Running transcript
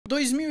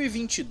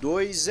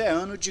2022 é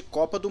ano de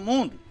Copa do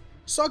Mundo,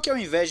 só que ao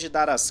invés de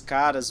dar as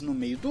caras no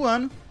meio do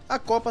ano, a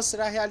Copa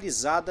será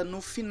realizada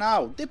no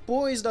final,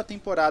 depois da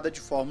temporada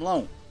de Fórmula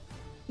 1.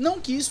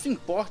 Não que isso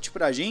importe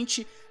pra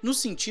gente no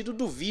sentido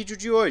do vídeo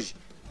de hoje,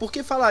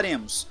 porque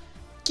falaremos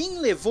quem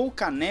levou o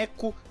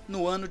caneco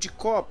no ano de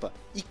Copa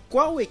e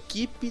qual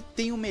equipe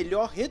tem o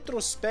melhor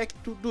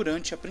retrospecto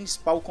durante a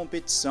principal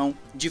competição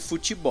de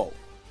futebol.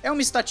 É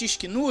uma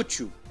estatística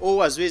inútil?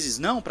 Ou às vezes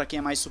não, para quem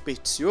é mais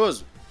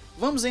supersticioso?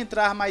 Vamos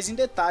entrar mais em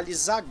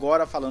detalhes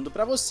agora falando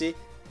para você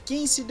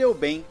quem se deu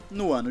bem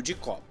no ano de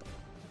Copa.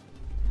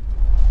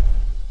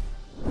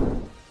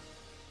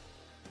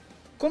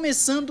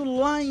 Começando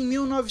lá em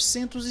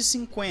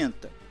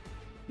 1950.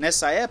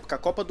 Nessa época, a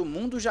Copa do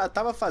Mundo já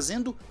estava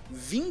fazendo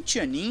 20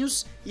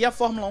 aninhos e a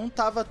Fórmula 1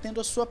 estava tendo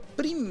a sua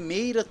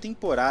primeira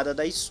temporada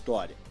da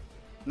história.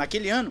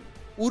 Naquele ano,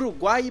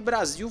 Uruguai e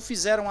Brasil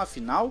fizeram a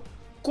final,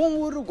 com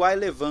o Uruguai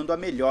levando a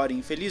melhor,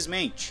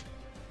 infelizmente.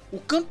 O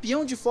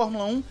campeão de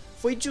Fórmula 1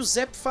 foi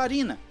Giuseppe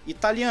Farina,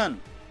 italiano,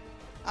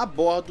 a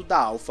bordo da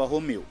Alfa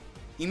Romeo.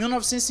 Em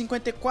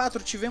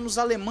 1954 tivemos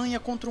Alemanha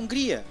contra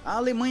Hungria, a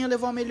Alemanha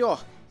levou a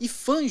melhor, e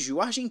Fangio,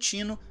 o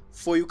argentino,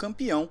 foi o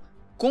campeão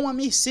com a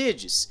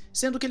Mercedes,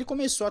 sendo que ele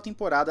começou a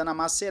temporada na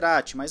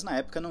Maserati, mas na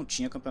época não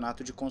tinha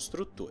campeonato de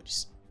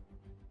construtores.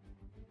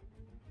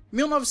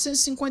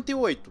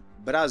 1958,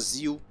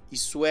 Brasil e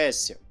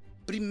Suécia.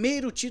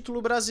 Primeiro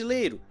título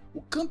brasileiro,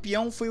 o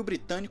campeão foi o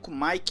britânico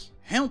Mike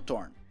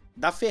Hawthorne,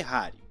 da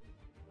Ferrari.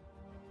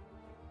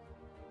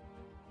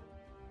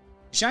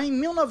 Já em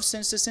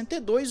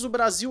 1962, o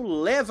Brasil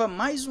leva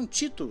mais um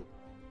título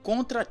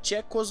contra a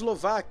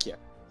Tchecoslováquia,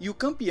 e o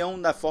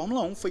campeão da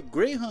Fórmula 1 foi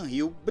Graham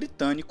Hill,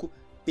 britânico,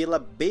 pela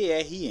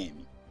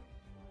BRM.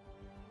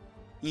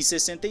 Em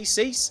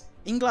 66,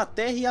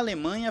 Inglaterra e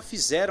Alemanha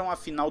fizeram a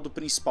final do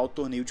principal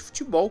torneio de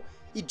futebol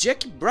e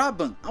Jack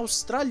Brabham,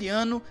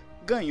 australiano,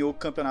 ganhou o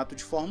campeonato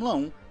de Fórmula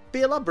 1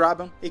 pela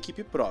Brabham,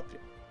 equipe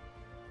própria.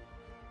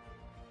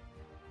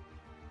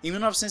 Em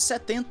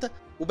 1970,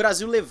 o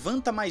Brasil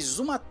levanta mais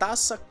uma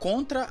taça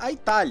contra a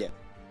Itália,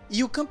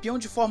 e o campeão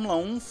de Fórmula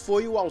 1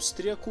 foi o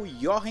austríaco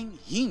Jochen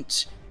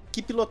Rindt,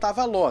 que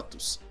pilotava a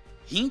Lotus.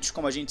 Rindt,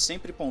 como a gente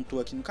sempre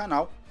pontua aqui no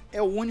canal,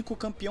 é o único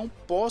campeão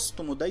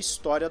póstumo da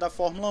história da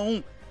Fórmula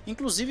 1.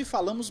 Inclusive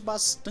falamos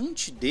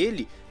bastante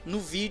dele no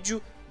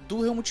vídeo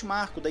do Helmut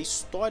Marko, da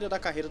história da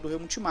carreira do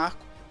Helmut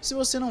Marko. Se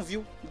você não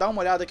viu, dá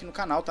uma olhada aqui no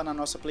canal, tá na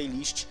nossa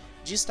playlist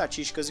de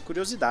estatísticas e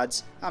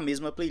curiosidades, a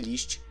mesma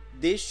playlist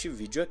deste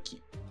vídeo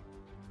aqui.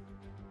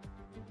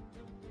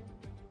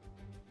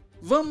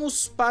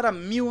 Vamos para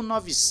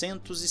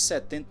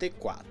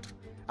 1974.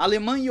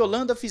 Alemanha e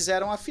Holanda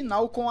fizeram a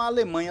final com a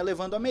Alemanha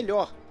levando a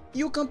melhor,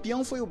 e o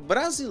campeão foi o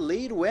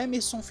brasileiro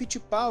Emerson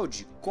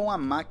Fittipaldi com a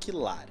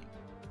McLaren.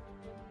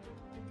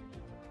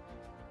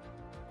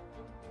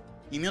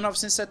 Em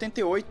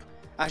 1978,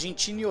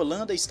 Argentina e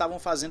Holanda estavam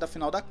fazendo a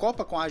final da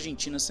Copa, com a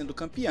Argentina sendo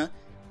campeã,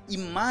 e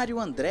Mario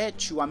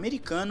Andretti, o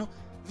americano,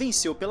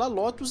 venceu pela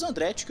Lotus.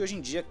 Andretti, que hoje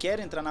em dia quer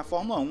entrar na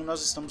Fórmula 1,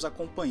 nós estamos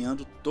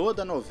acompanhando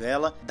toda a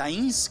novela da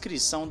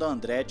inscrição da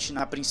Andretti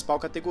na principal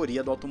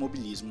categoria do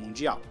automobilismo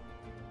mundial.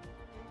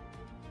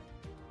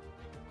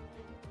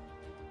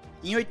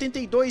 Em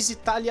 82,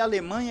 Itália e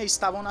Alemanha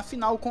estavam na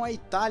final, com a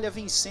Itália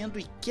vencendo,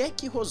 e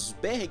Keke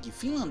Rosberg,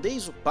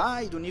 finlandês, o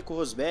pai do Nico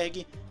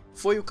Rosberg,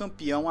 foi o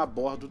campeão a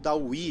bordo da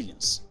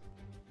Williams.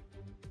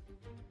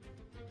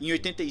 Em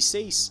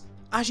 86,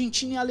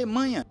 Argentina e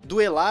Alemanha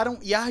duelaram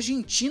e a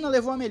Argentina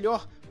levou a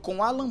melhor,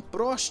 com Alain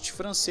Prost,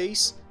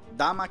 francês,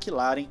 da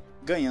McLaren,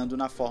 ganhando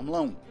na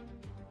Fórmula 1.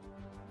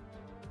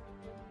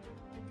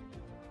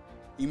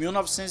 Em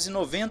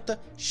 1990,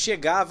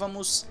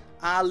 chegávamos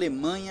a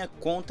Alemanha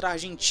contra a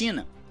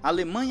Argentina. A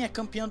Alemanha é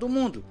campeã do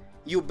mundo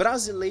e o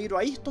brasileiro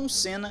Ayrton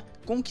Senna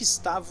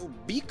conquistava o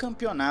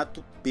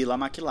bicampeonato pela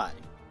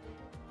McLaren.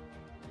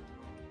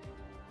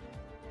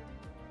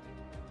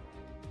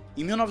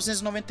 Em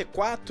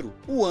 1994,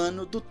 o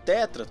ano do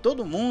tetra.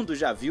 Todo mundo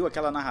já viu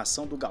aquela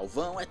narração do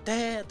Galvão, é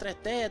tetra,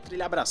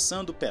 ele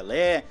abraçando o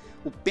Pelé,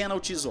 o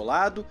pênalti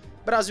isolado.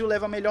 Brasil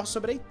leva a melhor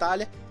sobre a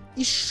Itália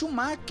e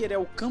Schumacher é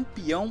o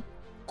campeão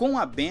com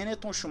a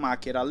Benetton.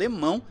 Schumacher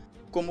alemão.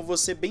 Como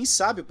você bem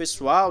sabe, o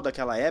pessoal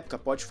daquela época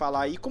pode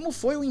falar aí como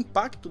foi o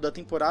impacto da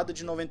temporada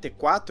de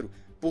 94,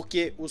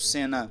 porque o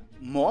Senna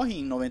morre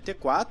em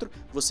 94,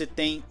 você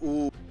tem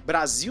o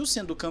Brasil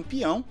sendo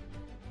campeão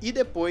e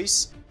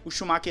depois o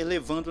Schumacher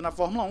levando na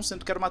Fórmula 1,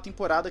 sendo que era uma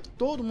temporada que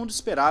todo mundo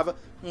esperava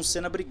um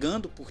Senna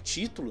brigando por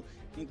título,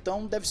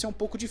 então deve ser um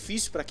pouco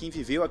difícil para quem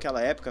viveu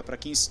aquela época, para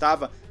quem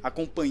estava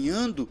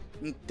acompanhando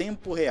em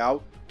tempo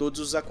real todos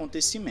os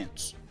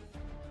acontecimentos.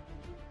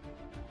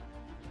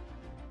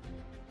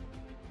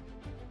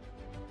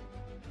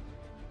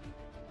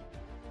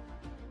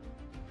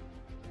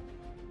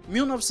 Em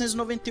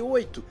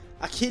 1998,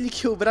 aquele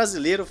que o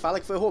brasileiro fala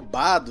que foi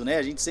roubado, né?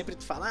 A gente sempre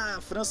fala, ah,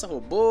 a França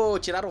roubou,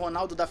 tiraram o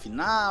Ronaldo da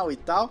final e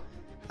tal.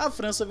 A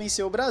França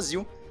venceu o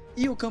Brasil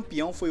e o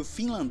campeão foi o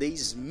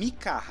finlandês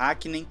Mika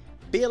Häkkinen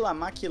pela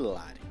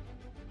McLaren.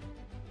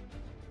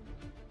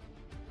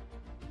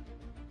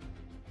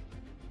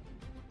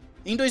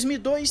 Em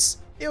 2002,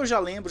 eu já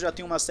lembro, já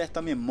tenho uma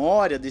certa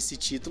memória desse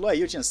título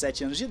aí, eu tinha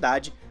 7 anos de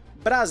idade.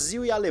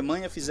 Brasil e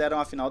Alemanha fizeram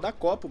a final da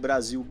Copa, o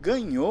Brasil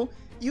ganhou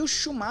e o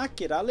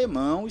Schumacher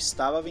alemão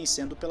estava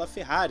vencendo pela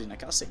Ferrari,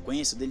 naquela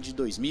sequência dele de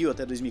 2000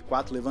 até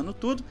 2004 levando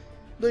tudo.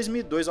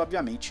 2002,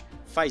 obviamente,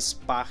 faz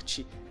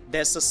parte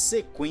dessa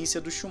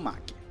sequência do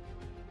Schumacher.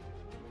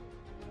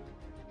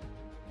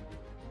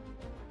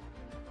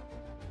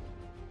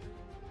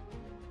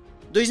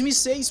 Em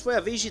 2006 foi a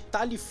vez de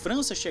Itália e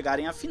França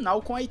chegarem à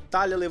final, com a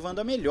Itália levando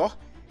a melhor,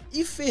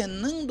 e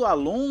Fernando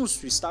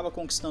Alonso estava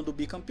conquistando o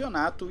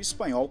bicampeonato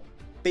espanhol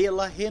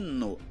pela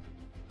Renault.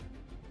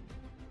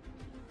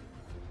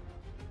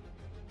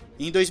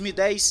 Em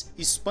 2010,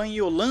 Espanha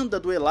e Holanda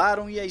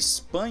duelaram e a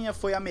Espanha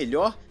foi a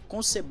melhor,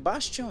 com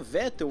Sebastian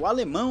Vettel, o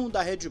alemão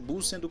da Red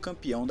Bull, sendo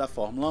campeão da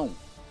Fórmula 1.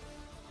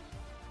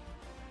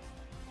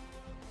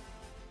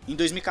 Em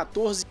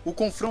 2014, o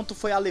confronto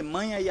foi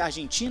Alemanha e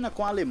Argentina,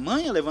 com a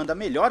Alemanha levando a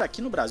melhor.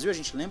 Aqui no Brasil a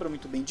gente lembra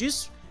muito bem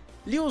disso.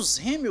 Lewis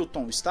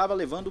Hamilton estava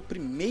levando o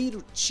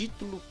primeiro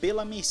título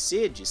pela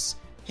Mercedes.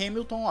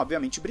 Hamilton,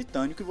 obviamente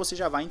britânico, e você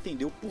já vai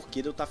entender o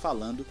porquê de eu estar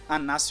falando a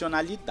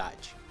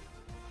nacionalidade.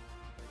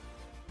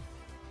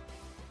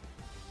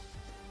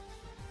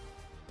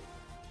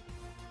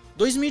 Em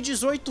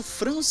 2018,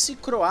 França e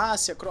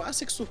Croácia.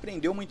 Croácia que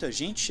surpreendeu muita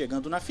gente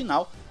chegando na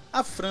final.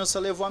 A França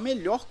levou a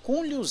melhor,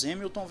 com Lewis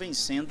Hamilton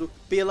vencendo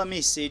pela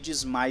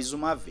Mercedes mais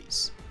uma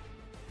vez.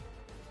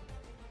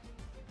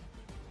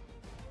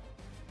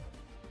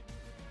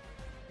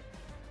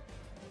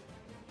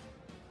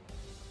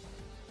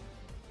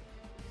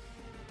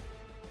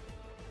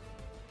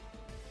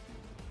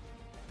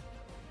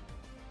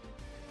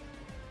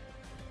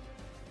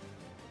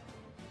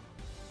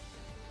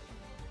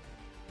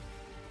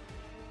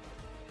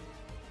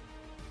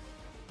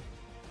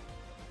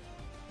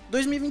 Em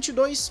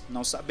 2022,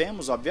 não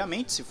sabemos,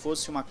 obviamente. Se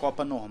fosse uma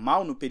Copa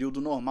normal, no período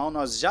normal,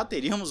 nós já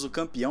teríamos o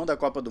campeão da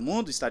Copa do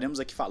Mundo, estaremos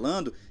aqui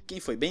falando quem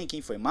foi bem,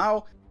 quem foi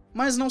mal,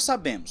 mas não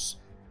sabemos.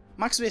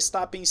 Max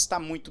Verstappen está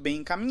muito bem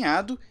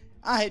encaminhado,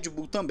 a Red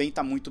Bull também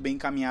está muito bem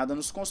encaminhada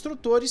nos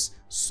construtores,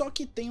 só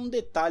que tem um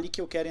detalhe que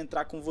eu quero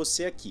entrar com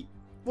você aqui.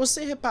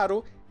 Você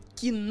reparou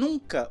que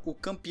nunca o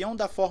campeão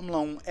da Fórmula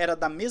 1 era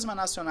da mesma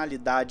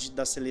nacionalidade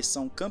da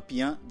seleção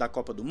campeã da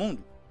Copa do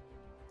Mundo?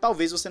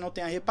 Talvez você não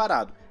tenha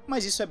reparado,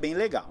 mas isso é bem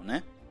legal,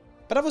 né?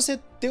 Para você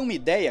ter uma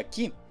ideia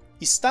aqui,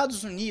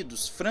 Estados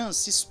Unidos,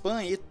 França,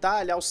 Espanha,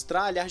 Itália,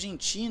 Austrália,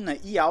 Argentina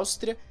e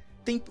Áustria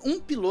tem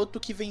um piloto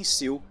que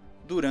venceu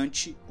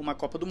durante uma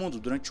Copa do Mundo,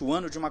 durante o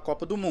ano de uma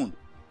Copa do Mundo.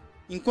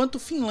 Enquanto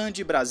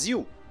Finlândia e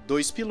Brasil,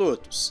 2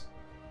 pilotos.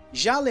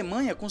 Já a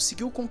Alemanha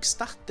conseguiu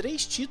conquistar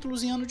 3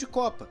 títulos em ano de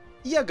Copa,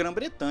 e a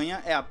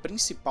Grã-Bretanha é a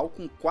principal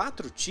com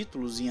 4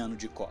 títulos em ano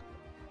de Copa.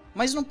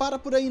 Mas não para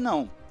por aí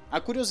não. A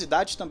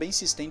curiosidade também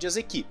se estende às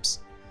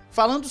equipes.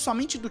 Falando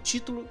somente do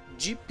título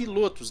de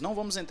pilotos, não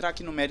vamos entrar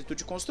aqui no mérito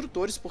de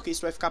construtores, porque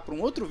isso vai ficar para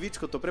um outro vídeo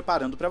que eu estou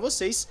preparando para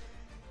vocês,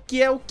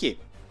 que é o quê?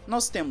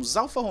 Nós temos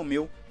Alfa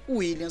Romeo,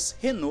 Williams,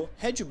 Renault,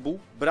 Red Bull,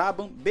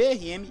 Brabham,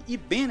 BRM e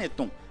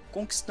Benetton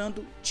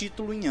conquistando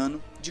título em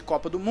ano de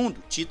Copa do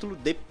Mundo, título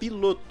de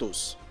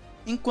pilotos.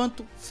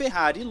 Enquanto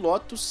Ferrari e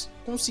Lotus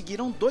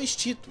conseguiram 2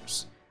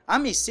 títulos. A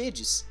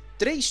Mercedes,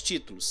 3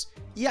 títulos,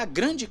 e a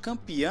grande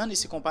campeã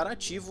nesse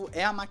comparativo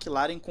é a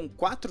McLaren com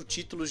 4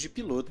 títulos de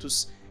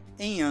pilotos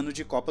em ano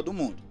de Copa do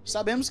Mundo.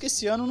 Sabemos que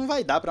esse ano não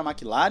vai dar para a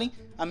McLaren,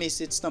 a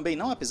Mercedes também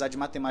não, apesar de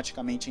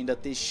matematicamente ainda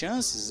ter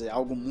chances, é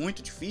algo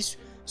muito difícil,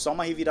 só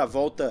uma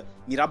reviravolta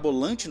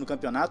mirabolante no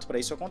campeonato para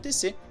isso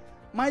acontecer,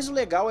 mas o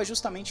legal é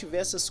justamente ver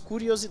essas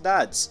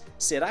curiosidades.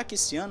 Será que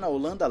esse ano a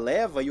Holanda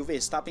leva e o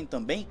Verstappen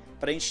também,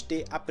 para a gente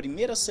ter a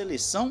primeira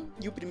seleção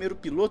e o primeiro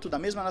piloto da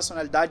mesma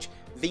nacionalidade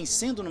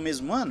vencendo no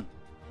mesmo ano?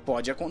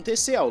 Pode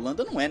acontecer, a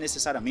Holanda não é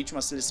necessariamente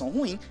uma seleção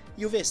ruim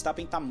e o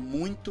Verstappen está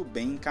muito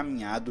bem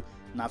encaminhado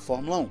na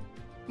Fórmula 1.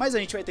 Mas a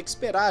gente vai ter que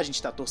esperar, a gente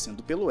está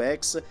torcendo pelo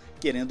Hexa,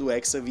 querendo o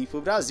Hexa vir para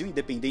o Brasil,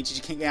 independente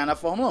de quem ganhar na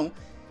Fórmula 1.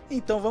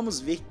 Então vamos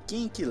ver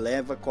quem que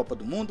leva a Copa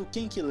do Mundo,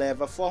 quem que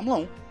leva a Fórmula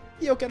 1.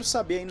 E eu quero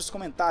saber aí nos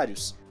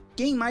comentários,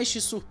 quem mais te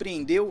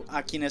surpreendeu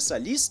aqui nessa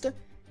lista?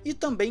 E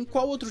também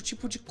qual outro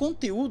tipo de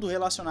conteúdo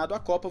relacionado à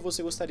Copa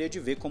você gostaria de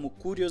ver como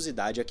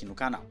curiosidade aqui no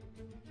canal.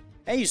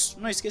 É isso,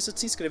 não esqueça de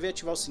se inscrever e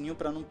ativar o sininho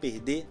para não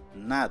perder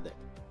nada.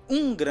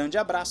 Um grande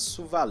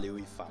abraço, valeu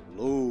e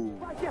falou!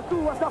 Vai ser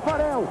tua,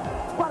 Tafarel!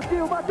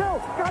 Partiu, bateu,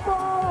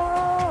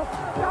 acabou!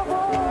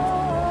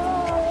 Acabou!